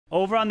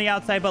over on the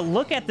outside, but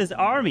look at this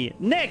army.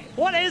 Nick,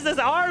 what is this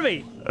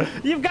army?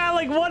 You've got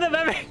like one of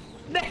every...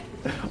 Nick,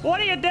 what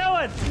are you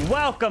doing?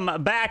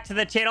 Welcome back to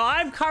the channel.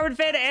 I'm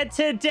Carbonfin, and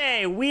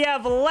today we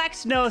have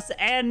Lexnos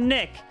and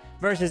Nick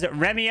versus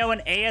Remy-O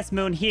and AS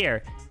Moon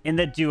here in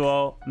the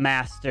Duo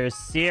Masters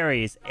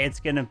series. It's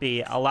gonna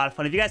be a lot of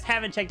fun. If you guys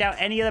haven't checked out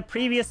any of the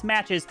previous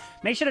matches,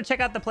 make sure to check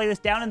out the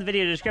playlist down in the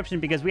video description,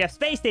 because we have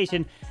Space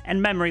Station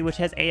and Memory, which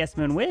has AS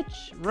Moon,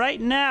 which right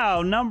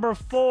now, number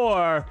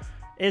 4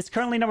 is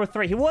currently number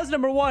 3. He was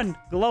number 1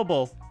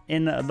 global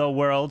in the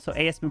world, so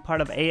AS Moon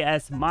part of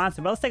AS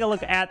Monster. But let's take a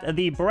look at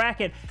the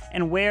bracket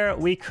and where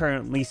we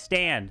currently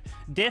stand.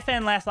 Diff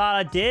and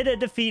Lalo did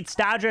defeat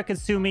Stadra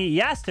Kasumi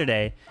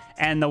yesterday,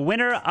 and the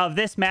winner of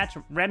this match,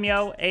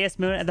 Remy-O AS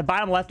Moon at the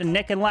bottom left, and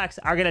Nick and Lex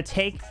are going to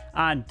take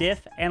on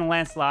Diff and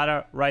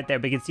Lalo right there.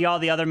 But you can see all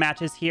the other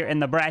matches here in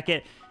the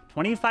bracket.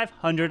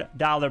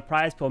 $2,500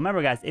 prize pool.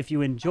 Remember, guys, if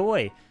you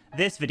enjoy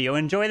this video,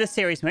 enjoy this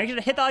series, make sure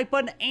to hit the like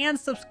button and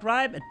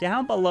subscribe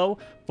down below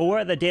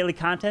for the daily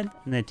content,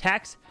 and the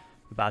attacks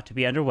are about to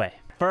be underway.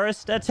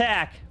 First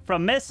attack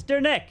from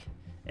Mr. Nick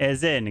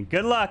is in.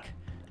 Good luck,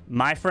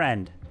 my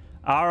friend.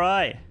 All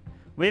right,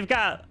 we've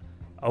got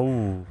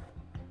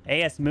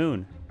AS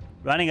Moon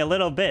running a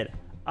little bit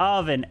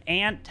of an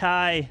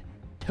anti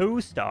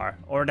 2-star,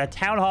 or the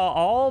town hall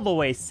all the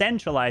way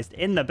centralized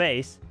in the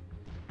base.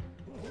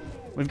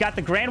 We've got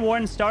the Grand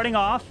Warden starting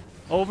off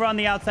over on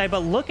the outside, but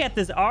look at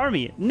this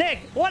army. Nick,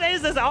 what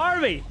is this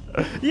army?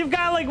 You've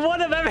got like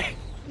one of every...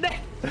 Nick,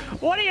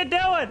 what are you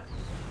doing?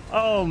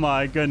 Oh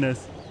my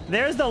goodness.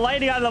 There's the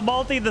lighting on the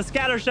multi, the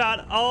scatter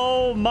shot.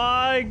 Oh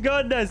my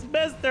goodness,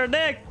 Mr.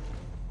 Nick.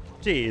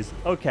 Jeez,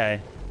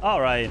 okay.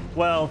 All right,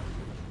 well...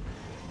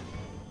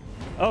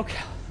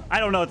 Okay,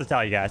 I don't know what to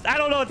tell you guys. I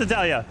don't know what to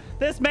tell you.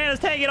 This man is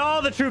taking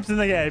all the troops in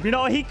the game. You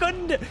know, he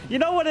couldn't... You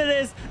know what it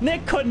is?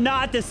 Nick could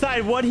not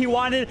decide what he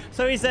wanted,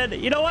 so he said,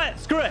 you know what?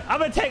 Screw it. I'm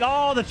going to take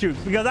all the troops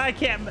because I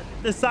can't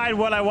decide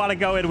what I want to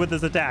go in with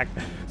this attack.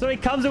 So he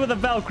comes in with a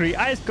Valkyrie,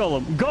 Ice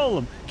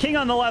Golem, King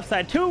on the left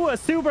side, 2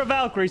 Super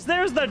Valkyries.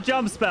 There's the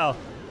jump spell.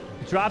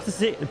 Drops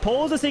the...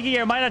 Pulls the Seeking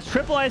Air. Might have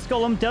triple Ice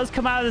Golem. Does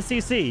come out of the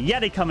CC.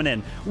 Yeti coming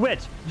in.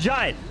 Witch.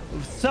 Giant.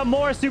 Some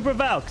more Super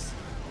Valks.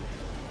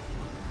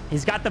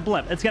 He's got the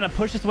blimp. It's going to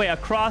push its way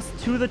across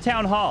to the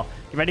town hall.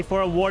 Get ready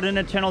for a Warden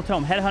Eternal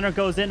Tome. Headhunter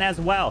goes in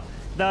as well.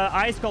 The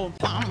Ice Golem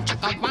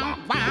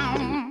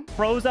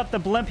froze up the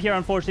blimp here,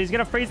 unfortunately. He's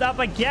going to freeze up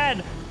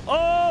again.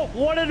 Oh,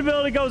 Warden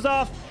ability goes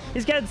off.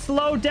 He's getting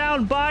slowed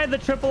down by the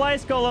triple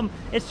Ice Golem.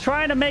 It's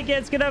trying to make it.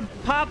 It's going to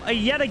pop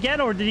yet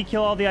again. Or did he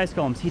kill all the Ice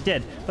Golems? He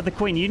did. But the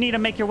Queen, you need to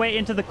make your way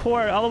into the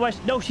core. Otherwise,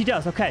 no, she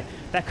does. Okay,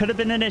 that could have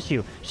been an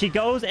issue. She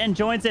goes and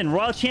joins in.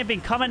 Royal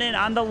Champion coming in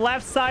on the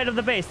left side of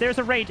the base. There's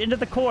a rage into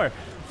the core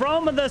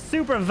from the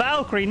Super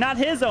Valkyrie. Not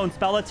his own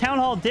spell. The Town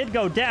Hall did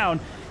go down.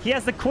 He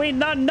has the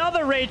Queen.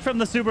 Another rage from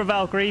the Super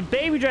Valkyrie.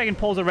 Baby Dragon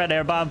pulls a red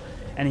air bomb.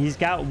 And he's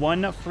got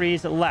 1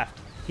 freeze left.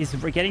 He's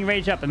getting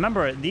rage up.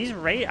 Remember, these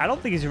I don't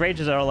think these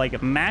rages are like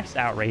maxed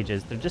out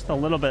rages. They're just a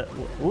little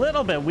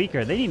bit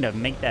weaker. They need to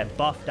make that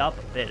buffed up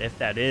a bit if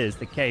that is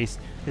the case.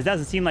 It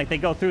doesn't seem like they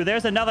go through.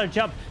 There's another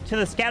jump to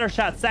the scatter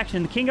shot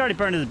section. The King already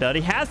burned his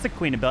ability. Has the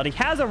Queen ability.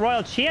 Has a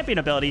Royal Champion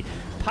ability.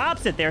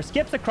 Pops it there.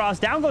 Skips across.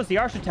 Down goes the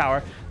Archer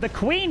Tower. The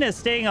Queen is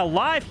staying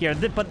alive here,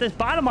 but this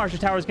bottom Archer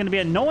Tower is going to be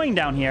annoying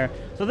down here.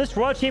 So this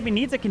Royal Champion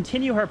needs to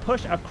continue her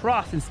push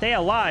across and stay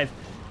alive.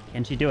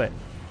 Can she do it?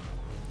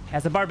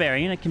 As a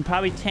Barbarian, it can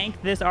probably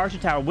tank this Archer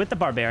Tower with the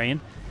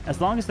Barbarian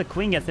as long as the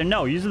Queen gets there.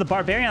 No, using the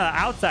Barbarian on the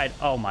outside.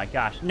 Oh my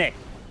gosh, Nick,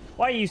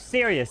 why are you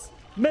serious?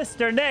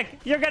 Mr. Nick,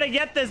 you're gonna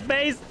get this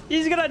base.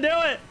 He's gonna do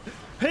it.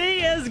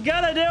 He is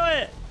gonna do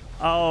it.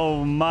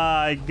 Oh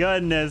my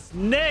goodness,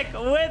 Nick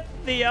with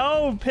the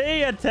OP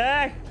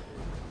attack.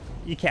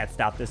 You can't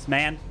stop this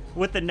man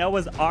with the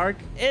Noah's Ark.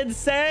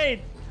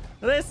 Insane.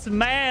 This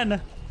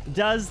man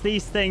does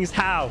these things.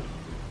 How?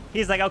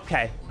 He's like,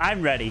 okay,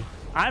 I'm ready.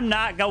 I'm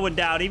not going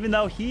down, even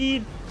though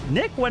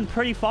Nick went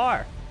pretty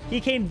far.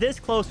 He came this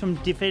close from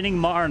defeating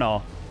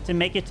Marnal to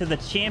make it to the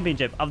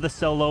championship of the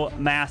Solo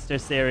Master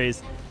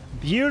Series.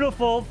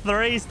 Beautiful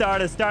 3-star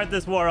to start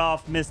this war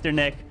off, Mr.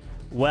 Nick.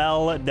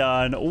 Well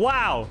done.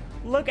 Wow,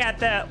 look at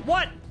that.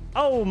 What?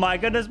 Oh my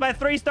goodness, my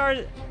 3-star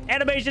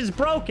animation is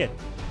broken.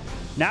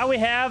 Now we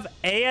have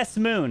AS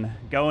Moon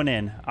going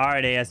in. All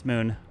right, AS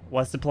Moon,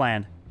 what's the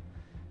plan?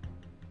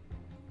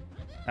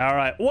 All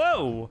right,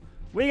 whoa.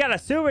 We got a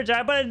super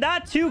giant, but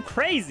not too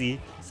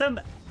crazy.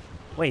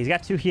 Wait, he's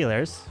got 2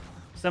 healers.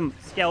 Some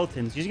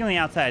skeletons. Using on the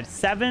outside.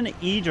 7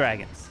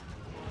 EDrags.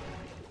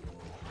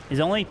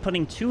 He's only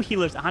putting 2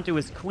 healers onto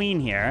his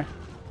Queen here.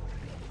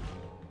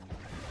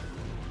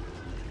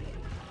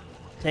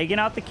 Taking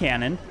out the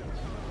cannon.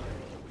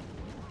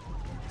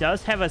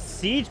 Does have a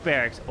siege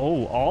barracks.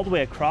 Oh, all the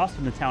way across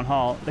from the town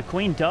hall. The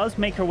Queen does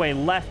make her way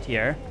left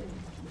here.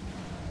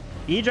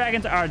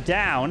 EDragons are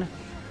down.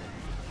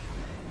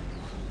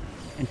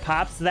 And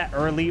pops that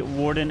early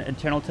Warden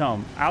Eternal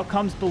Tome. Out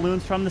comes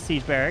balloons from the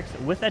Siege Barracks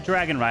with that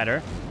Dragon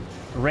Rider.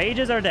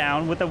 Rages are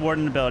down with the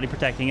Warden ability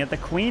protecting it. The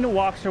Queen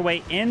walks her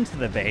way into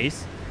the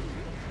base.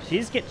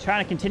 She's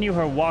trying to continue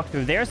her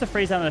walkthrough. There's the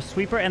freeze on the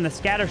sweeper and the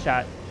scatter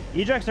shot.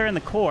 EDrags are in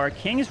the core.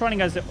 King's running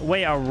his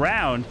way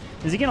around.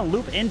 Is he going to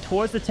loop in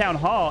towards the town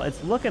hall?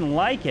 It's looking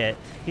like it.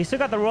 He's still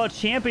got the Royal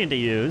Champion to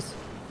use.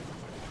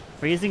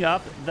 Freezing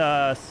up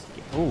the...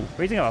 Ooh,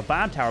 freezing up a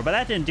bomb tower, but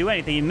that didn't do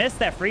anything. He missed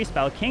that free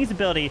spell. King's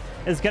ability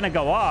is going to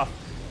go off.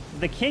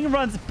 The King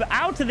runs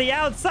out to the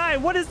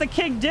outside. What is the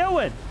King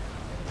doing?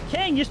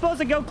 King, you're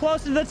supposed to go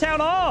closer to the town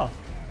hall.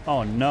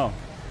 Oh, no.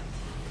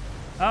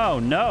 Oh,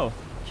 no.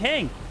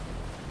 King.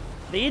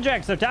 The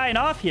EDrags are dying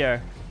off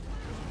here.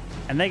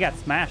 And they got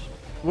smashed.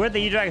 Where'd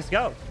the EDrags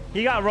go?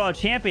 He got Royal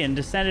Champion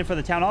descended for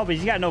the town hall, but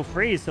he's got no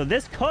freeze, so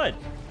this could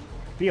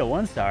be a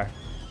 1-star.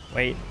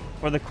 Wait,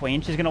 for the queen,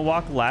 she's gonna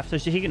walk left, so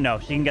she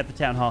can get the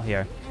town hall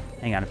here.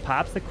 Hang on, it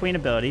pops the queen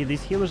ability.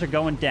 These healers are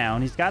going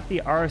down. He's got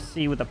the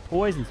RC with a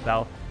poison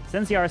spell.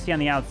 Sends the RC on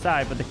the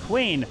outside, but the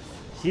queen,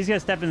 she's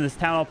gonna step into this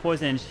town hall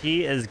poison, and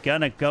she is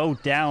gonna go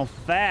down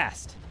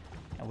fast.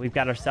 And we've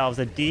got ourselves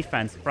a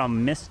defense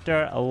from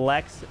Mr.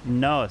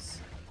 Lexnos.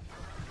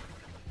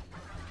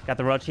 Got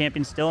the Royal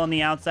Champion still on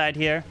the outside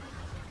here.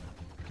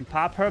 Can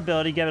pop her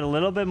ability, give it a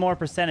little bit more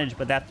percentage,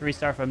 but that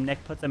 3-star from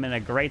Nick puts him in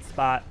a great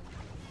spot.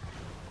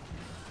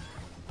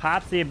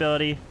 Pops the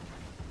ability. You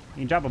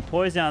can drop a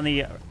poison on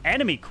the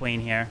enemy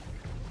queen here.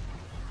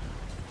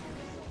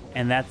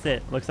 And that's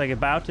it. Looks like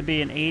about to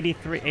be an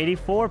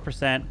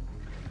 84%.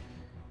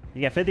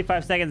 You got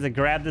 55 seconds to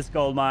grab this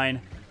gold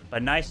mine.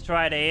 But nice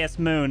try to AS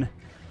Moon.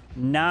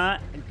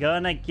 Not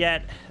gonna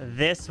get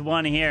this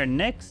one here.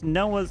 Nick's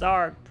Noah's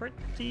Ark,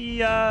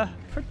 pretty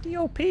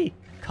OP.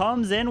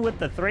 Comes in with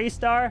the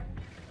 3-star.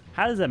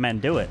 How does that man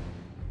do it?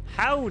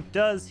 How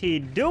does he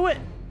do it?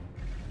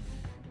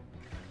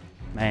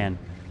 Man.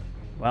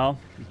 Well,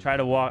 he tried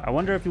to walk. I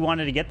wonder if he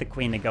wanted to get the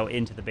queen to go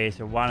into the base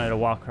or wanted to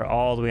walk her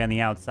all the way on the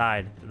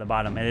outside to the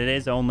bottom. And it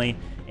is only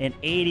an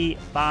 85%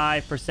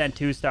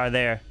 2-star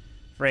there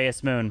for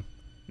AS Moon.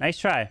 Nice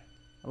try.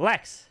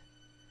 Lex,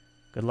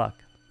 good luck.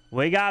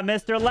 We got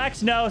Mr.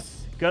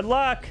 Lexnos. Good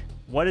luck.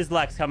 What is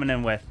Lex coming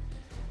in with?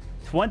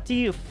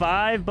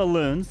 25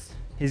 balloons.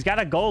 He's got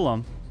a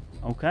golem.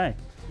 Okay.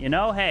 You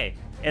know, hey,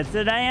 it's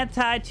an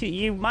anti-2.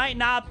 You might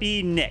not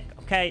be Nick,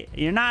 okay?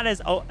 You're not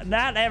as...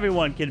 Not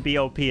everyone can be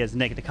OP as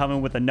Nick to come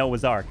in with a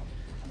Noah's Ark.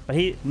 But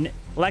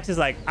Lex is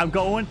like, I'm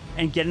going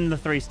and getting the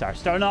 3-star.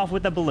 Starting off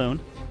with a balloon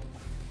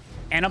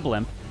and a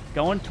blimp.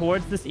 Going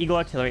towards this Eagle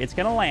Artillery. It's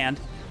going to land.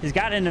 He's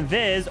got an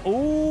invis.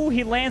 Ooh,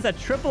 he lands a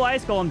triple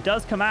ice golem.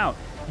 Does come out.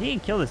 He can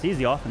kill this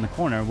easy off in the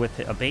corner with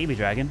a baby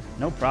dragon.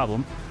 No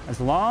problem. As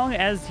long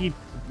as he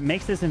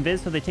makes this invis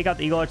so they take out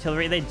the Eagle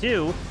Artillery. They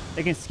do.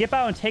 They can skip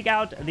out and take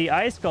out the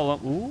ice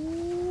golem.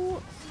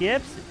 Ooh.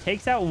 Skips.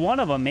 Takes out one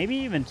of them. Maybe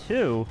even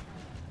two.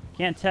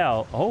 Can't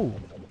tell. Oh.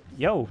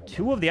 Yo.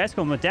 2 of the ice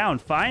golem went down.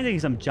 Finding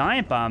some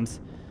giant bombs.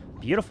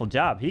 Beautiful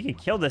job. He can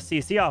kill this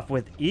CC off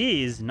with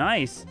ease.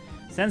 Nice.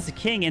 Sends the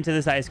king into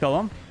this ice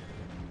golem.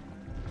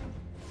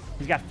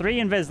 He's got 3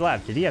 invis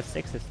left. Did he have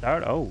 6 to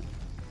start? Oh.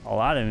 A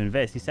lot of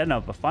invis. He's setting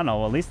up a funnel.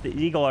 Well, at least the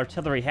Eagle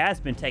Artillery has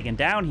been taken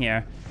down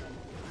here.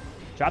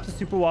 Drops a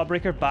super wall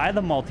breaker by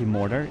the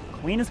multi-mortar.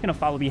 Queen is going to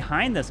follow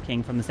behind this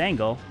king from this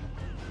angle.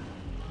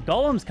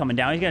 Golem's coming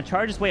down. He's going to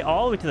charge his way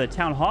all the way to the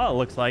town hall, it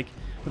looks like.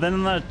 But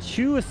then the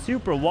 2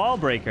 super wall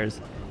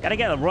breakers. Got to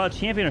get a Royal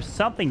Champion or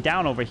something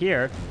down over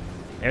here.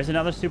 There's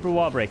another super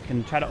wall break.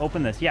 Can try to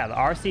open this. Yeah, the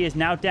RC is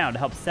now down to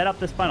help set up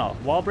this funnel.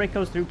 Wall break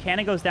goes through.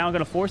 Cannon goes down.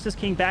 Going to force this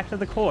king back to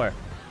the core.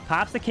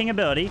 Pops the king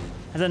ability.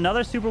 Has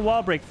another super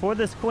wall break for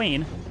this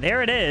queen.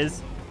 There it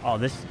is. Oh,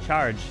 this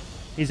charge.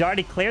 He's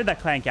already cleared that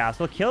clan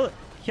castle.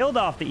 Killed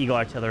off the Eagle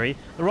Artillery.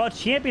 The Royal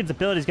Champion's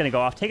ability is going to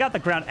go off. Take out the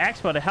Ground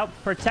Expo to help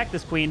protect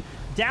this queen.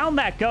 Down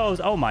that goes.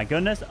 Oh, my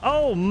goodness.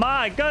 Oh,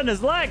 my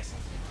goodness, Lex.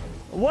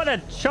 What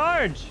a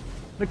charge.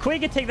 The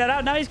queen can take that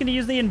out. Now he's going to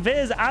use the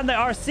invis on the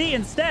RC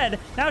instead.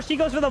 Now she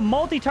goes for the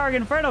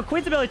multi-target Inferno.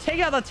 Queen's ability take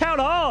out the town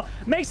hall.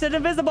 Makes it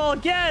invisible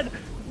again.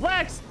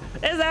 Lex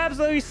is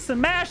absolutely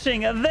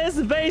smashing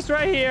this base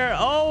right here.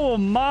 Oh,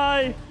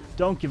 my.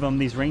 Don't give him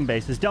these ring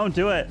bases. Don't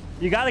do it.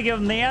 You got to give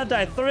him the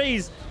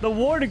anti-3s. The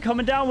Warden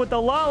coming down with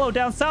the Lalo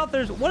down south.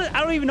 There's what?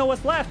 I don't even know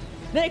what's left.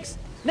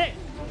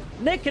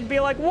 Nick could be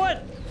like,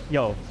 what?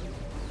 Yo,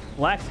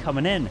 Lex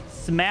coming in,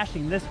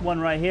 smashing this one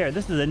right here.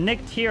 This is a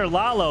Nick tier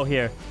Lalo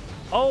here.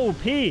 OP.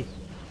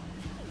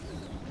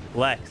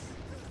 Lex.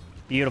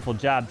 Beautiful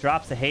job.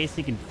 Drops a haste.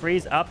 He can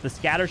freeze up the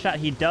scatter shot.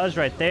 He does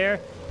right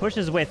there. Pushes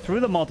his way through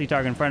the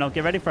multi-target Inferno.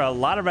 Get ready for a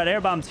lot of red air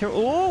bombs here.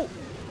 Ooh.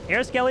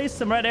 Air Skellies,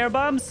 some red air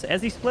bombs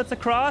as he splits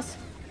across.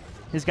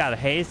 He's got a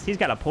haste. He's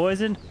got a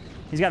poison.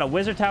 He's got a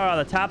wizard tower on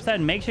the top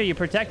side. Make sure you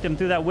protect him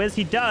through that whiz.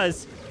 He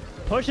does.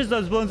 Pushes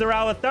those balloons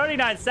around with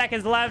 39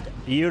 seconds left.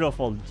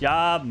 Beautiful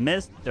job,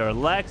 Mr.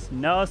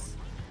 Lexnos.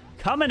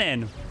 Coming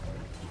in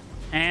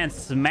and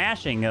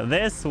smashing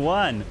this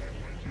one.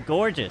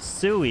 Gorgeous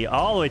Suey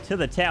all the way to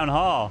the town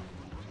hall.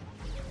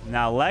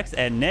 Now Lex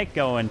and Nick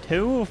going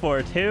 2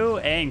 for 2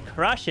 and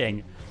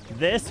crushing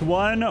this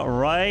one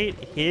right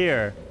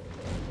here.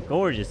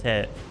 Gorgeous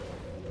hit.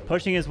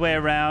 Pushing his way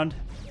around.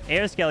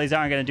 Air Skellies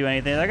aren't going to do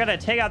anything. They're going to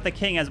take out the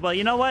king as well.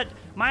 You know what?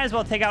 Might as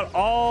well take out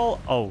all...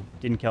 Oh,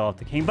 didn't kill off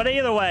the king. But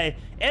either way,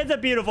 it's a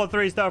beautiful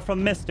 3-star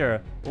from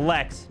Mr.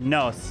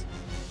 Lexnos.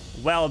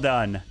 Well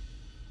done.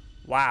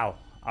 Wow.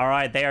 All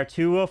right, they are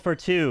 2 for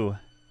 2.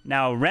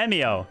 Now,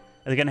 Remy-O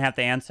is going to have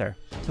to answer.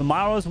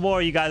 Tomorrow's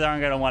war, you guys aren't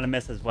going to want to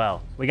miss as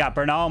well. We got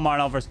Bernal and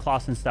Marnell versus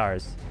Clausen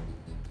Stars.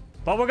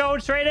 But we're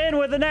going straight in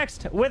with the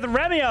next, with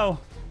Remy-O.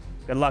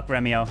 Good luck,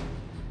 Remy-O.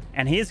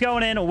 And he's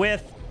going in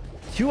with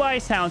 2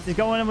 Ice Hounds. He's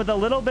going in with a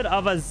little bit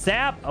of a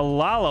Zap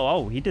Lalo.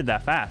 Oh, he did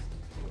that fast.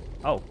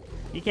 Oh,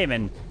 he came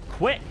in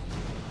quick.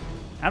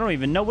 I don't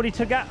even know what he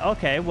took out.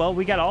 Okay, well,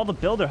 we got all the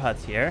builder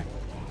huts here.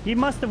 He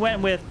must have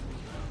went with...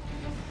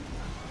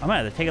 I'm going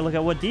to have to take a look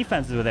at what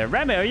defenses were there.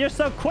 Remy-O, you're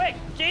so quick.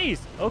 Jeez.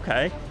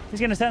 Okay. He's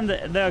going to send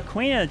the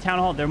queen in the town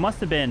hall. There must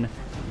have been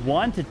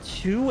 1 to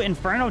 2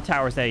 Inferno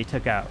towers that he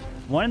took out.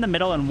 1 in the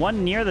middle and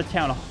 1 near the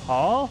town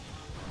hall.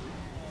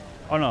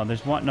 Oh, no,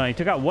 there's one. No, he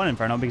took out 1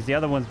 Inferno because the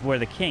other one's where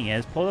the king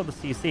is. Pulled up the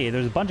CC.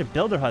 There's a bunch of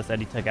builder huts that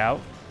he took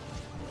out.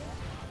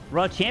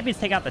 Royal Champions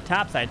take out the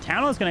top side.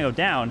 Town hall is going to go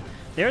down.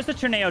 There's the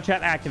Tornado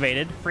Trap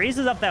activated.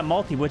 Freezes up that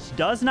multi, which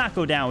does not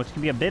go down, which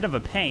can be a bit of a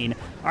pain.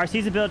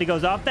 RC's ability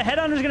goes off. The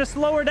Headhunter is going to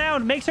slow her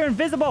down. Makes her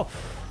invisible.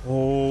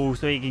 Oh,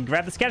 so he can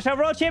grab the scatter shot.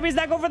 Royal Champion's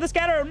not going for the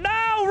scatter.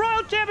 No,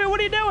 Royal Champion, what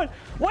are you doing?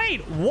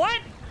 Wait,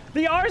 what?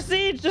 The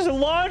RC just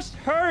launched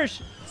her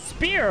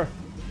spear.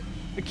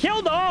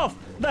 Killed off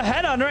the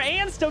Headhunter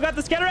and still got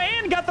the scatter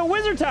and got the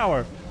Wizard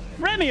Tower.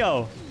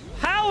 Remy-O,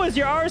 how is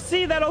your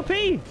RC that OP?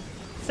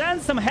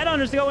 Sends some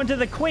Headhunters to go into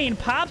the Queen.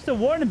 Pops the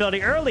Warden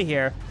ability early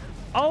here.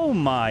 Oh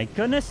my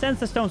goodness. Sends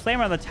the Stone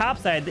Slammer on the top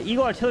side. The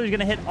Eagle Artillery is going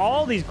to hit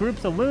all these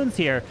groups of Loons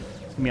here. It's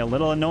going to be a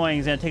little annoying.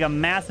 He's going to take a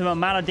massive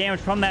amount of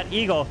damage from that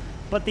Eagle.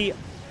 But the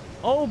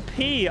OP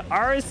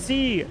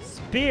RC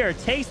Spear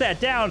takes that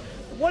down.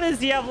 What does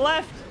he have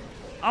left?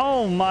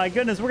 Oh my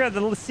goodness. We're going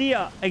to have to see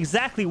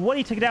exactly what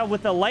he took down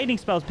with the lightning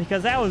spells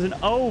because that was an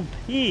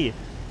OP.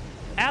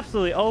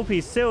 Absolutely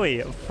OP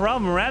Sui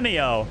from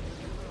Remy-O.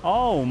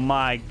 Oh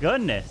my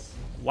goodness.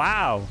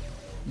 Wow.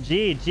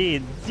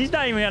 GG. He's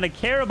not even going to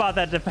care about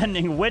that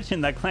defending witch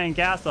in the clan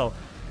castle.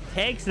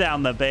 Takes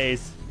down the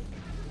base.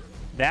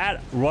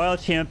 That Royal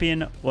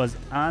Champion was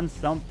on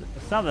something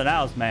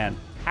else, man.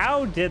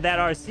 How did that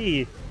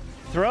RC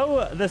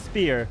throw the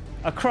spear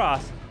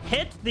across,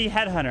 hit the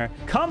Headhunter,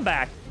 come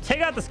back, take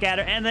out the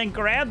scatter, and then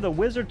grab the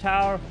Wizard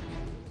Tower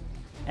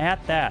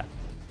at that?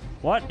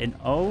 What an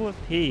OP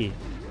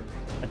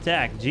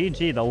attack.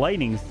 GG. The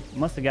lightnings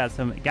must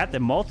have got the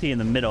multi in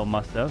the middle,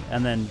 must have.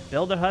 And then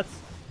builder huts.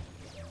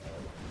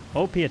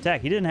 OP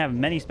attack. He didn't have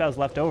many spells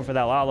left over for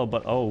that Lalo,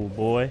 but oh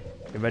boy.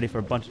 Get ready for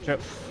a bunch of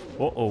trips.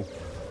 Uh-oh.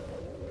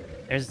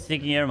 There's a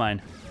sneaking air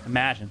mine.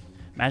 Imagine.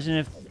 Imagine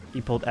if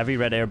he pulled every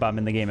red air bomb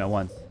in the game at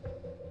once.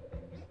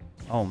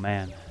 Oh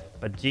man.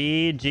 But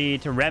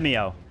GG to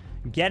Remy-O.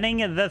 Getting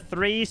the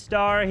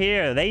 3-star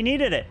here. They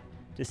needed it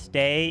to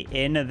stay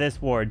in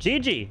this war.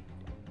 GG.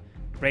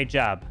 Great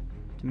job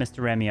to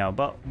Mr. Remy-O.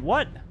 But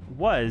what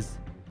was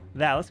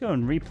that? Let's go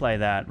and replay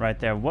that right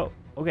there. What?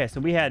 Okay,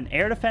 so we had an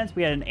air defense,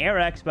 we had an air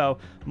expo,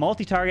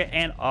 multi-target,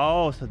 and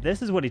oh, so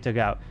this is what he took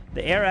out.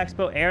 The air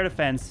expo, air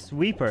defense,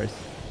 sweepers.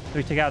 So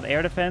he took out the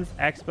air defense,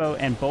 expo,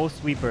 and both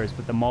sweepers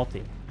with the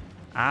multi.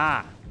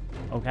 Ah,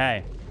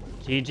 okay.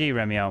 GG,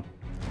 Remy-O.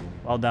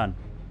 Well done.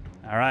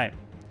 All right.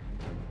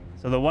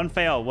 So the one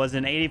fail was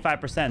an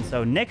 85%.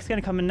 So Nick's going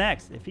to come in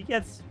next. If he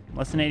gets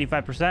less than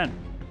 85%,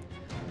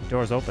 the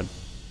door's open.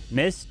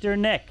 Mr.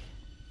 Nick,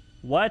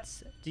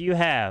 what do you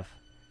have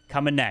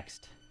coming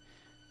next?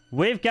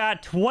 We've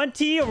got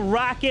 20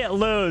 Rocket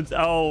Loons.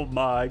 Oh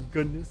my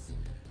goodness.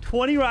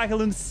 20 Rocket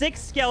Loons,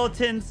 6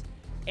 Skeletons,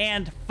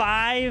 and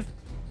 5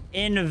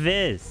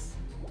 Invis.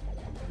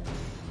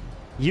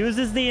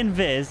 Uses the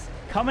Invis,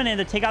 coming in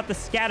to take out the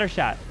Scatter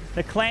Shot,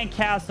 the Clan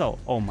Castle.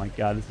 Oh my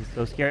god, this is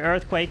so scary.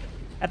 Earthquake.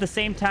 At the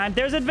same time,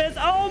 there's Invis.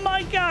 Oh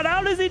my god,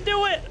 how does he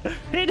do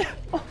it?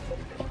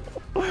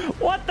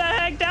 What the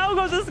heck? Down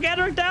goes the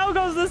Scatter, down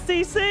goes the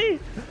CC.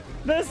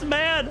 This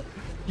man,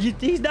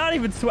 he's not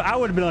even... I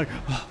would have been like...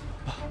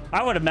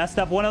 I would have messed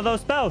up one of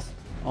those spells.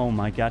 Oh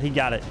my god, he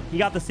got it. He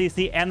got the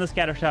CC and the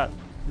Scatter Shot.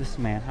 This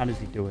man, how does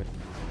he do it?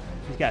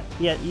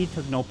 He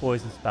took no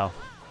poison spell.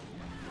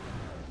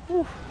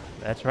 Whew.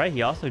 That's right,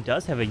 he also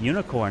does have a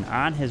unicorn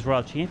on his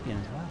Royal Champion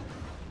as well.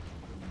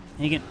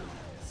 He can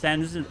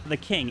send the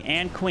king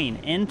and queen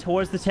in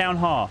towards the town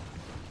hall.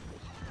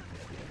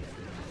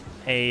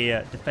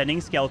 A defending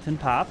skeleton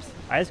pops.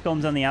 Ice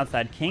Golem's on the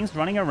outside. King's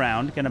running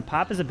around, gonna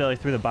pop his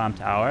ability through the bomb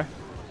tower.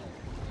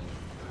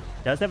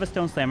 Does have a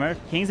Stone Slammer.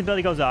 King's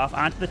ability goes off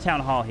onto the Town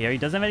Hall here. He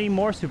doesn't have any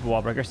more Super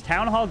Wall Breakers.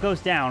 Town Hall goes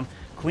down.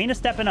 Queen is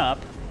stepping up.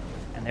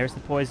 And there's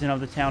the poison of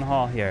the Town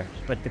Hall here.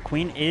 But the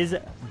Queen is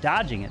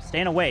dodging it,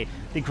 staying away.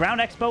 The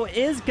Ground Expo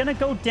is going to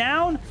go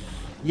down.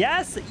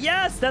 Yes,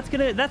 yes, that's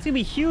gonna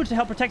be huge to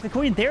help protect the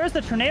Queen. There's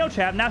the Tornado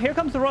Trap. Now here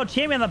comes the Royal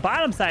Champion on the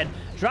bottom side.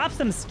 Drops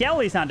some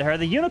Skellies onto her.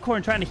 The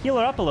Unicorn trying to heal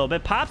her up a little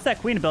bit. Pops that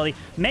Queen ability.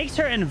 Makes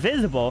her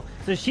invisible.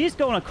 So she's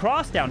going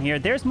across down here.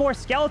 There's more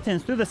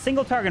Skeletons through the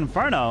single target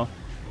Inferno.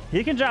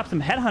 He can drop some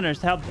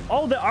headhunters to help.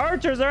 Oh, the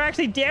archers are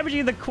actually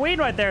damaging the queen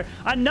right there.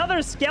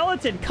 Another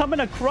skeleton coming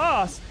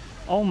across.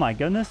 Oh my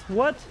goodness.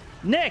 What?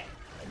 Nick,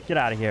 get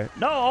out of here.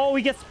 No. Oh,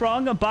 we get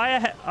sprung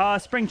by a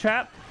spring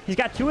trap. He's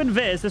got 2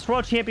 invis. This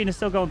world champion is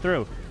still going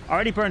through.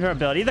 Already burned her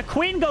ability. The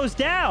queen goes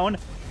down.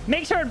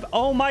 Makes her...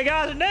 Oh my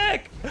gosh,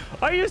 Nick!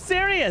 Are you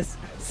serious?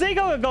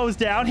 Single goes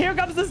down. Here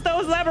comes the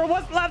stone's lever.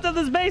 What's left of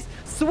this base?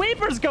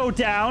 Sweepers go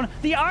down.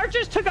 The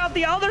archers took out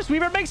the other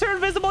sweeper. Makes her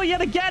invisible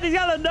yet again. He's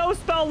got a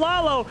no-spell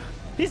Lalo.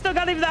 He's still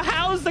got even the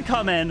house to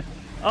come in.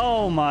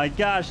 Oh my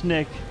gosh,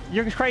 Nick.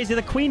 You're crazy.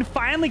 The queen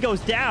finally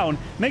goes down.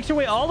 Makes her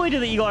way all the way to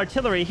the eagle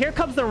artillery. Here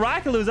comes the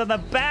rocket loons on the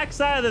back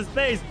side of this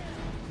base.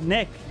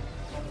 Nick,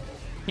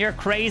 you're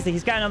crazy.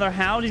 He's got another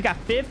hound. He's got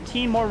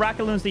 15 more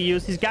rocket loons to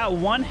use. He's got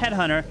 1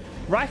 headhunter.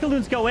 Rocket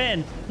loons go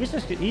in. He's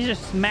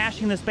just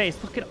smashing this base.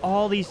 Look at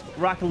all these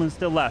rocket loons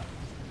still left.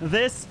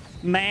 This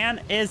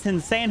man is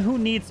insane. Who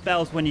needs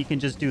spells when you can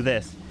just do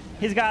this?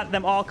 He's got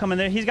them all coming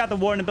there. He's got the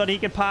warden ability he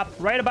can pop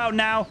right about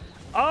now.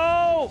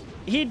 Oh,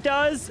 he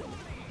does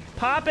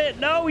pop it.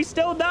 No, he's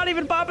still not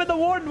even popping the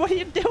warden. What are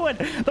you doing?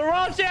 The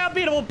world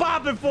champion will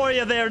pop it for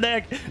you there,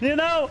 Nick. You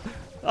know?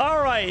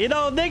 All right. You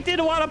know, Nick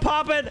didn't want to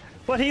pop it,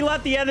 but he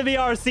let the enemy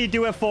RC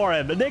do it for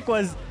him. Nick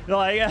was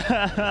like,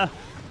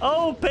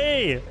 OP.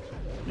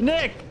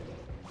 Nick,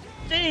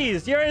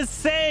 jeez, you're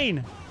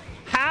insane.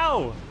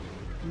 How?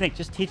 Nick,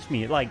 just teach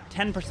me like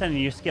 10% of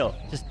your skill.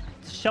 Just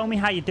show me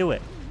how you do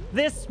it.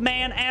 This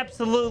man,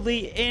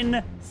 absolutely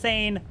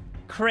insane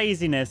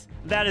craziness.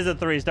 That is a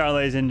 3-star,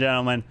 ladies and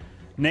gentlemen.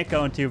 Nick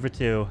going 2 for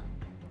 2.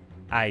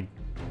 I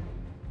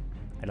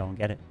don't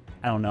get it.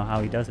 I don't know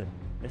how he does it.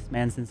 This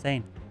man's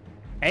insane.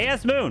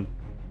 AS Moon,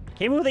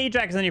 came in with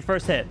EDrags on your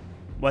first hit.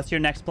 What's your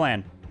next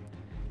plan?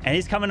 And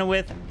he's coming in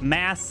with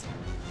mass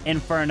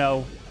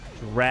Inferno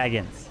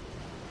dragons.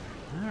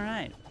 All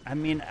right. I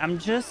mean, I'm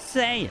just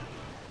saying.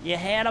 You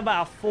had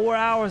about 4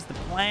 hours to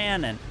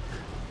plan, and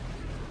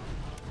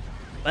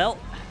well,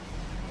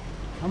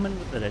 coming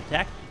with an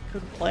attack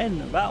could have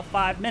planned in about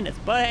 5 minutes.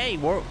 But hey,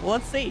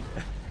 let's see.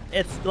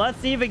 Let's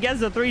see if it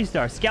gets a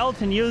 3-star.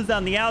 Skeleton used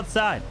on the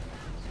outside.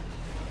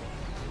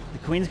 The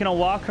queen's gonna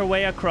walk her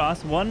way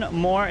across. 1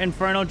 more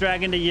Inferno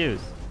dragon to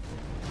use.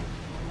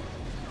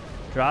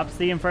 Drops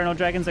the Inferno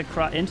dragons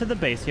across into the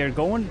base here,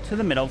 going to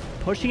the middle,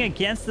 pushing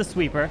against the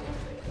sweeper.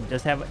 He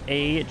does have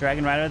a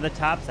dragon rider at the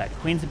top side.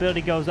 Queen's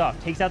ability goes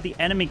off, takes out the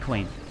enemy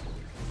queen.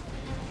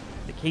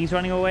 The king's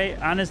running away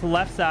on his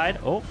left side.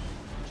 Oh,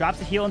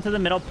 drops a heal into the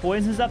middle,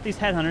 poisons up these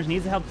headhunters,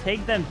 needs to help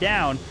take them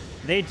down.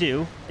 They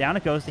do. Down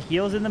it goes. The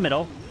heal's in the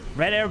middle.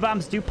 Red air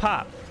bombs do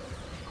pop.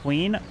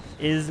 Queen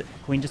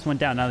just went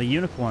down. Now the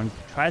unicorn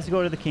tries to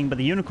go to the king, but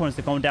the unicorns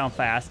are going down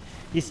fast.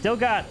 He's still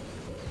got...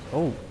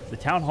 Oh, the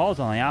town hall's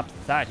on the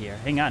opposite side here.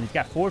 Hang on. He's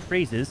got 4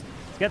 freezes.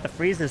 He's got the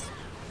freezes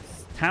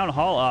town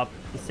hall up.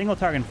 The single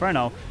target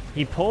Inferno.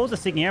 He pulls a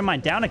Seeking Air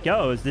Mine. Down it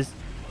goes. This...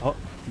 Oh,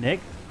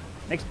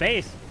 Nick's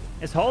base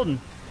is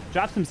holding.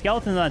 Drops some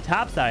skeletons on the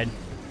top side.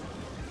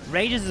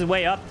 Rages his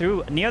way up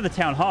through near the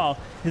town hall.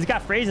 He's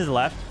got phrases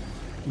left.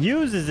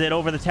 Uses it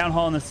over the town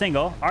hall in the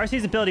single.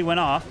 RC's ability went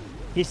off.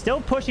 He's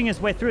still pushing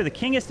his way through. The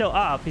king is still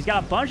up. He's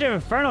got a bunch of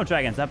Inferno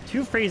dragons up.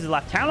 2 freezes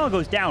left. Town hall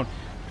goes down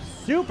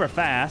super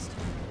fast.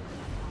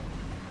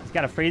 He's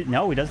got a freeze.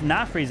 No, he does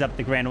not freeze up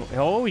the grand.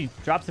 Oh, he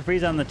drops the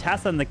freeze on the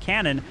Tesla and the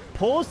cannon.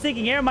 Pulls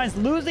Seeking Air Mines,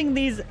 losing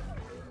these.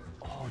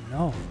 Oh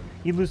no,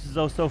 he loses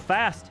those so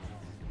fast.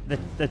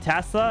 The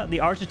Tesla,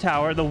 the Archer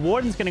Tower, the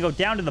Warden's going to go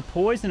down to the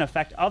poison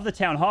effect of the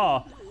Town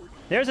Hall.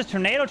 There's a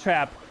tornado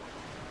trap.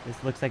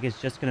 This looks like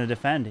it's just going to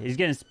defend. He's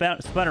getting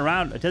spun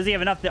around. Does he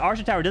have enough? The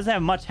Archer Tower doesn't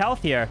have much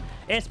health here.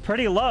 It's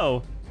pretty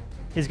low.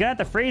 He's going to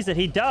have to freeze it.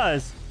 He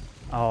does.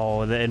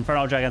 Oh, the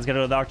Infernal Dragon's going to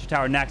go to the Archer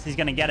Tower next. He's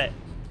going to get it.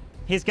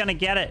 He's going to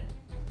get it.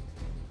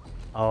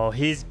 Oh,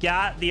 he's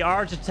got the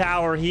Archer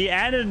Tower. He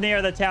ended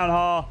near the Town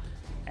Hall.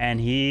 And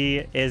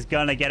he is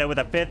going to get it with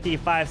a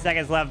 55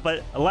 seconds left.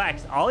 But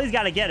Lex, all he's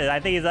got to get is, I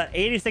think he's at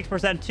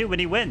 86% too when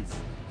he wins.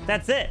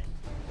 That's it.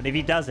 But if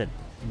he doesn't,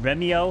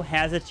 Remy-O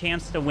has a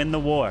chance to win the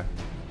war.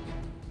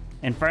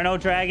 Inferno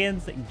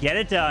Dragons, get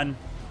it done.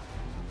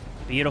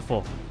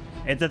 Beautiful.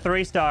 It's a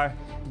 3-star.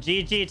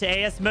 GG to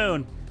AS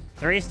Moon.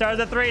 3 stars,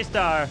 a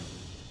 3-star.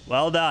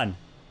 Well done.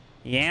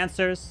 He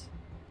answers.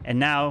 And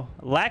now,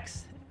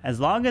 Lex, as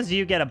long as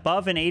you get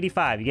above an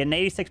 85, you get an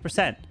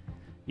 86%,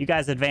 you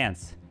guys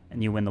advance.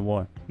 And you win the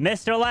war.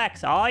 Mr.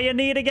 Lex, all you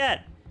need to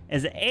get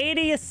is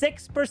 86%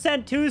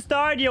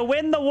 2-star and you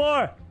win the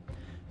war.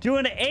 Do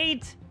an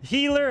 8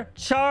 healer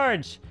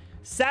charge.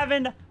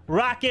 7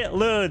 rocket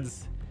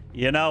loons.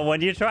 You know,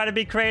 when you try to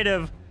be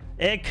creative,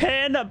 it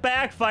can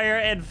backfire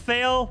and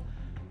fail.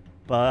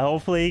 But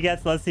hopefully he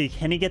gets, let's see,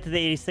 can he get to the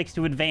 86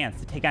 to advance?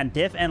 To take on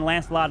Diff and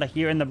Lancelot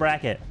here in the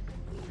bracket.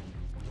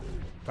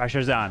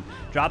 Pressure's on.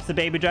 Drops the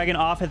baby dragon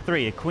off at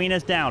 3. The queen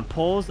is down.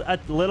 Pulls a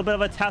little bit of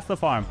a Tesla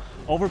farm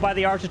over by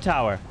the Archer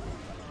Tower.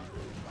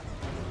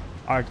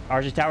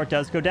 Archer tower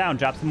does go down.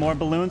 Drops some more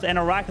balloons and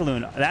a rocket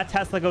loon. That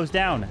Tesla goes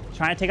down.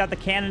 Trying to take out the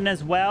cannon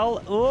as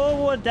well.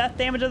 Oh, death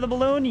damage of the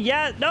balloon.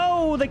 Yeah,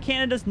 no, the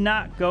cannon does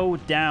not go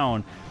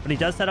down. But he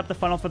does set up the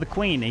funnel for the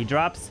queen. He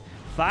drops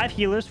 5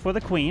 healers for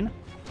the queen.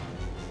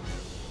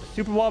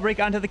 Super wall break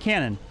onto the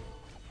cannon.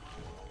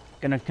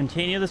 Gonna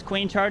continue this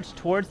queen charge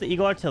towards the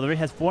Eagle artillery.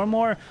 Has 4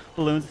 more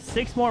balloons,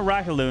 6 more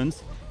rocket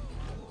loons,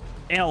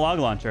 and a log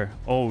launcher.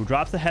 Oh,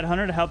 drops the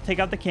headhunter to help take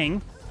out the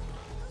king.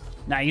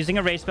 Not using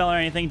a rage spell or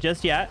anything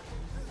just yet.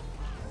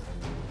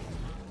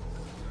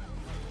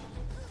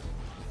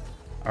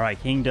 All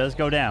right, king does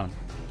go down.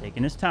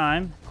 Taking his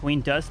time.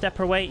 Queen does step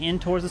her way in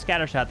towards the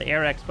scatter shot, the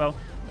air expo,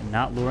 and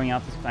not luring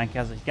out this clan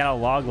castle. He's got a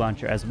log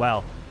launcher as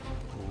well.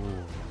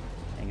 Ooh,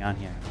 hang on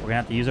here. We're gonna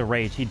have to use a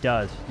rage. He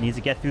does. Needs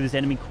to get through this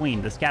enemy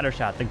queen. The scatter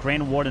shot, the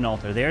Grand Warden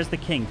altar. There's the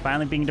king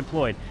finally being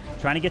deployed.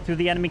 Trying to get through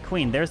the enemy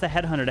queen. There's the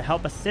headhunter to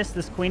help assist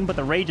this queen, but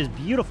the rage is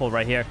beautiful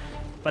right here.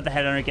 But the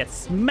headhunter gets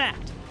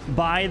smacked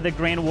by the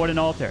Grand Warden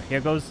altar. Here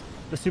goes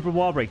the super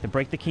wall break to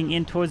break the king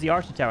in towards the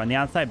archer tower on the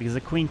outside because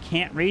the queen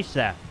can't reach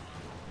that.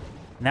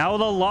 Now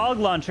the log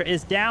launcher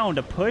is down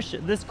to push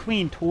this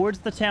queen towards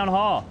the town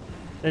hall.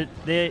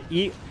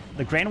 The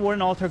Grand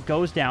Warden altar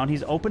goes down.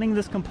 He's opening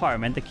this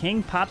compartment. The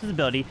king pops his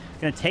ability.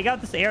 Going to take out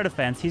this air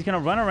defense. He's going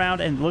to run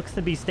around and looks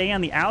to be staying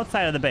on the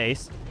outside of the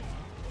base.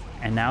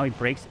 And now he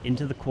breaks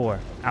into the core.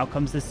 Out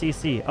comes the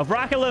CC of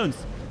rocket loons.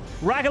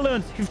 Rocket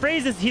loons. He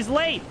freezes. He's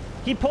late.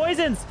 He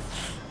poisons.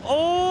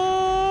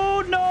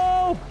 Oh,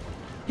 no.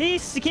 He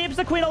keeps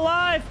the queen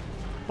alive.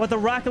 But the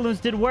rocket loons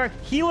did work.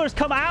 Healers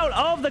come out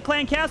of the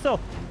clan castle.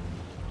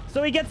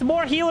 So he gets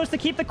more healers to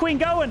keep the queen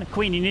going.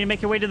 Queen, you need to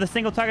make your way to the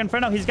single target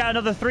Inferno. He's got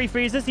another 3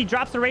 freezes. He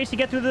drops the rage to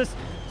get through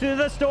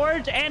the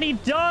storage. And he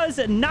does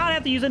not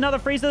have to use another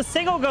freeze. The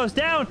single goes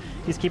down.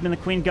 He's keeping the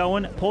queen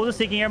going. Pulls the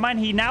Seeking Air Mine.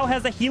 He now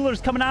has the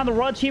healers coming on the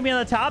Royal Champion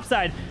on the top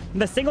side.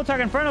 The single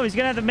target Inferno, he's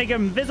going to have to make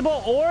him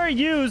invisible or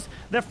use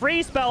the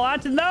freeze spell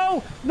onto...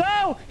 No!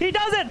 No! He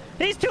doesn't!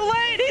 He's too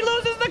late! He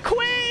loses the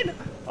queen!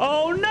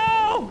 Oh,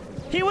 no!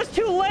 He was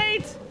too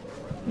late!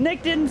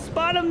 Nick didn't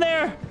spot him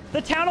there.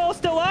 The town hall's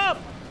still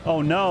up.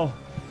 Oh, no.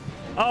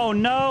 Oh,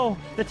 no.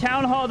 The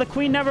town hall. The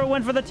queen never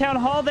went for the town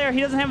hall there.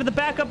 He doesn't have the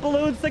backup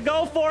balloons to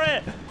go for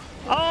it.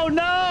 Oh,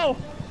 no.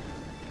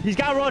 He's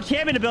got a Royal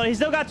Champion ability. He's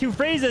still got 2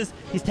 freezes.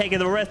 He's taking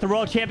the risk. The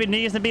Royal Champion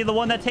needs to be the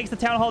one that takes the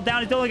town hall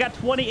down. He's only got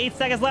 28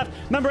 seconds left.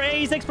 Remember,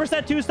 86%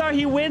 2-star.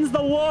 He wins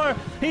the war.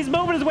 He's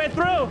moving his way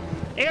through.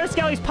 Air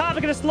Skelly's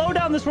popping, going to slow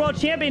down this Royal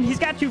Champion. He's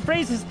got 2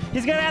 freezes.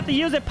 He's going to have to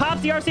use it.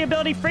 Pops the RC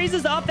ability,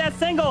 freezes up that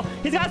single.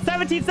 He's got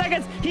 17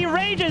 seconds. He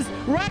rages.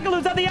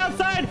 Rockaloon's on the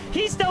outside.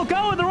 He's still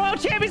going. The Royal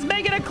Champion's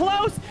making it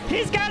close.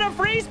 He's got a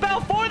freeze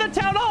spell for the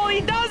Town Hall.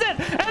 He does it.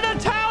 And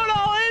the Town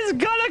Hall is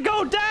going to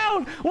go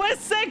down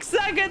with 6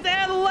 seconds.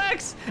 And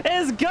Lex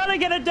is going to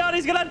get it done.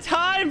 He's going to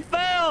time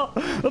fail.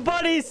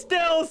 But he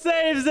still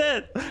saves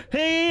it.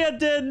 He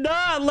did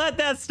not let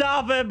that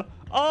stop him.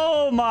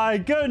 Oh my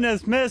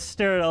goodness,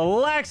 Mr.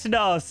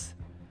 Lexnos.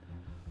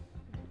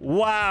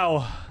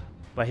 Wow.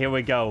 But here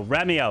we go.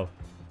 Remy-O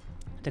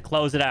to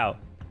close it out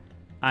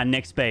on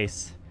Nick's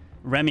base.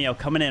 Remy-O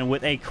coming in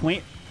with a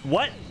queen.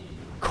 What?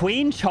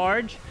 Queen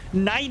charge?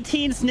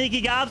 19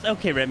 sneaky gobs?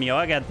 Okay, Remy-O,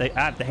 I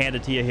have to hand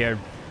it to you here.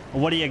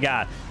 What do you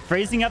got?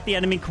 Freezing up the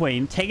enemy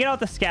queen. Taking out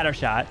the scatter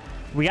shot.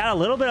 We got a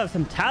little bit of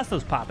some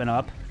Teslas popping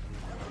up.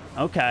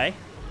 Okay.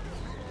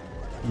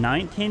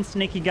 19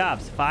 sneaky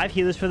gobs, 5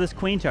 healers for this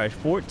queen charge,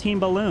 14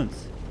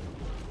 balloons.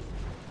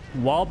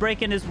 Wall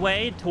breaking his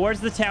way towards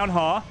the town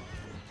hall.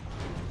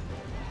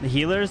 The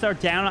healers are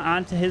down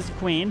onto his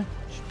queen,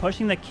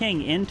 pushing the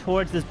king in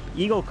towards this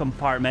eagle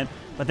compartment.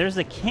 But there's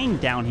a king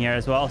down here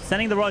as well,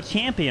 sending the Royal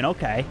Champion.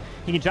 Okay,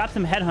 he can drop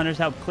some headhunters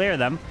to help clear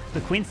them.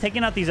 The queen's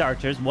taking out these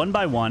archers one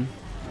by one.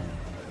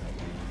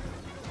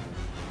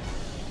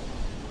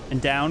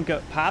 And down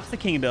pops the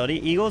king ability.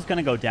 Eagle's going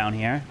to go down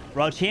here.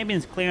 Royal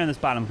Champion's clearing this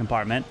bottom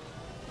compartment.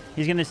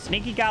 He's going to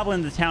sneaky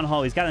goblin the town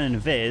hall. He's got an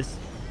invis.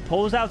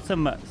 Pulls out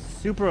some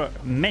super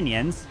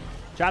minions.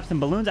 Drops some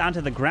balloons onto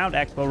the ground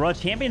expo. Royal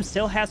Champion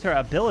still has her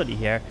ability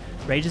here.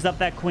 Rages up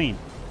that queen.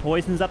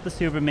 Poisons up the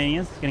super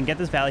minions. He's going to get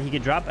this valley. He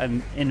could drop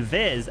an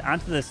invis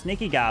onto the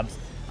sneaky gobs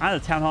onto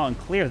the town hall and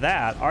clear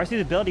that.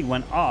 RC's ability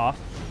went off.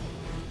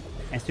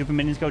 And super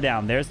minions go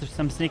down. There's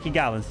some sneaky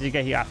goblins. He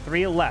got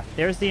 3 left.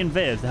 There's the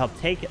invis to help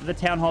take the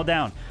town hall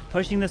down.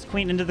 Pushing this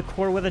queen into the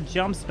core with a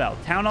jump spell.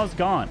 Town hall's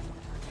gone.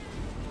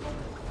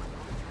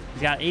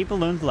 He's got 8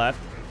 balloons left.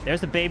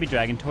 There's the baby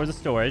dragon towards the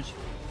storage.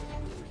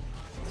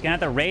 He's gonna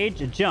have to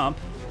rage a jump.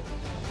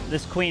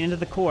 This queen into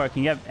the core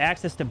can get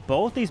access to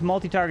both these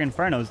multi-target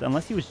infernos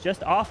unless he was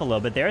just off a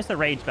little bit. There's the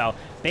rage spell.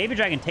 Baby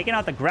dragon taking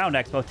out the ground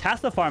expo.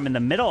 Tesla farm in the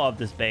middle of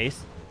this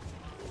base.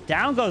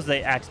 Down goes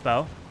the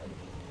expo.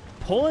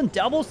 Pulling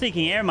double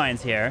Seeking Air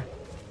Mines here.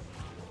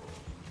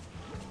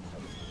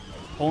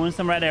 Pulling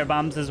some red air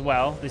bombs as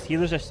well. These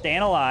healers are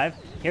staying alive.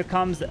 Here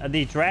comes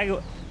the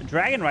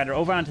Dragon Rider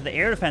over onto the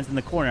air defense in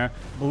the corner.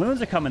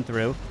 Balloons are coming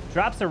through.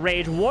 drops a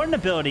Rage, Warden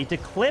ability to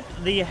clip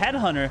the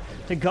Headhunter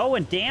to go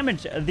and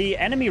damage the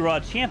enemy Raw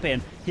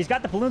champion. He's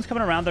got the balloons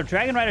coming around. Their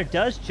Dragon Rider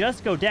does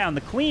just go down.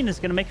 The Queen is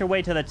going to make her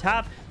way to the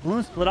top.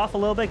 Balloons split off a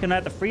little bit. Going to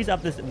have to freeze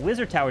up this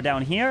Wizard Tower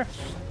down here.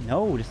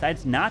 No,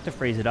 decides not to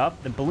freeze it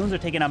up. The balloons are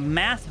taking a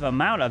massive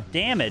amount of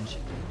damage.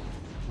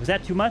 Was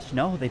that too much?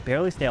 No, they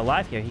barely stay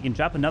alive here. He can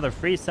drop another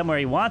freeze somewhere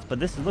he wants, but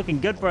this is looking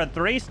good for a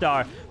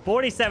 3-star.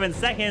 47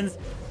 seconds,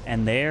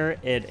 and there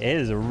it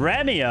is.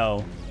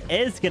 Remy-O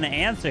is going to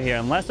answer here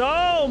unless...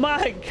 Oh,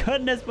 my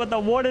goodness, but the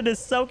Warden is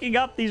soaking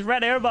up these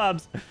red air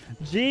bombs.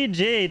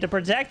 GG to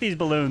protect these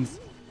balloons.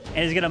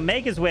 And he's going to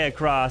make his way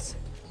across.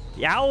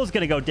 The Owl's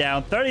going to go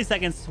down. 30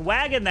 seconds,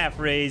 swagging that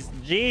freeze.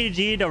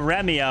 GG to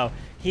Remy-O.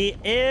 He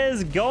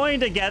is going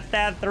to get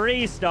that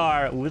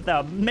 3-star with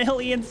a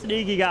million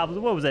sneaky gobs.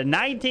 What was it,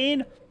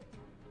 19?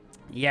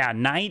 Yeah,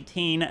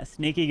 19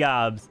 sneaky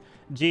gobs.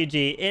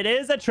 GG. It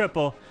is a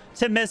triple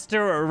to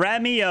Mr.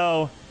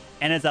 Remy-O,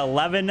 and it's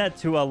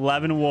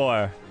 11-11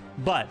 war.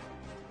 But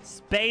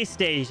Space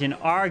Station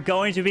are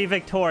going to be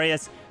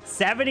victorious.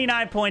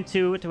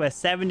 79.2 to a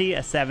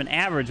 77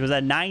 average was a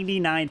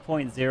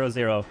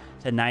 99.00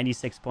 to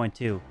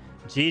 96.2.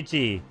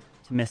 GG.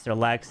 Mr.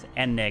 Lex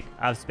and Nick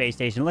of Space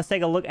Station. Let's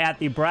take a look at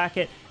the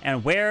bracket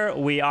and where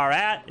we are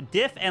at.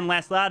 Diff and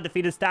Lexnos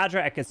defeated Stadra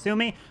at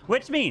Kasumi,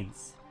 which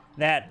means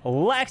that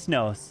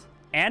Lexnos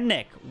and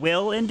Nick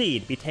will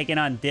indeed be taking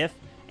on Diff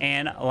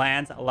and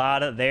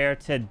Lancelot there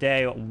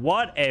today.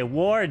 What a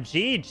war.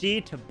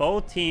 GG to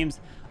both teams.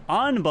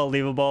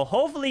 Unbelievable.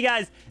 Hopefully you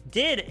guys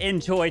did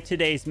enjoy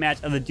today's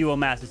match of the Duo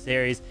Master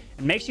Series.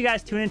 And make sure you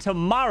guys tune in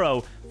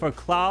tomorrow for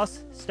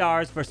Klaus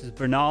Stars versus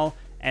Bernal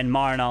and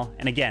Marnal.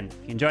 And again,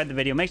 if you enjoyed the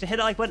video, make sure to hit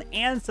the like button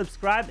and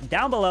subscribe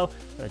down below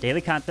for the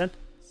daily content.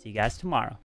 See you guys tomorrow.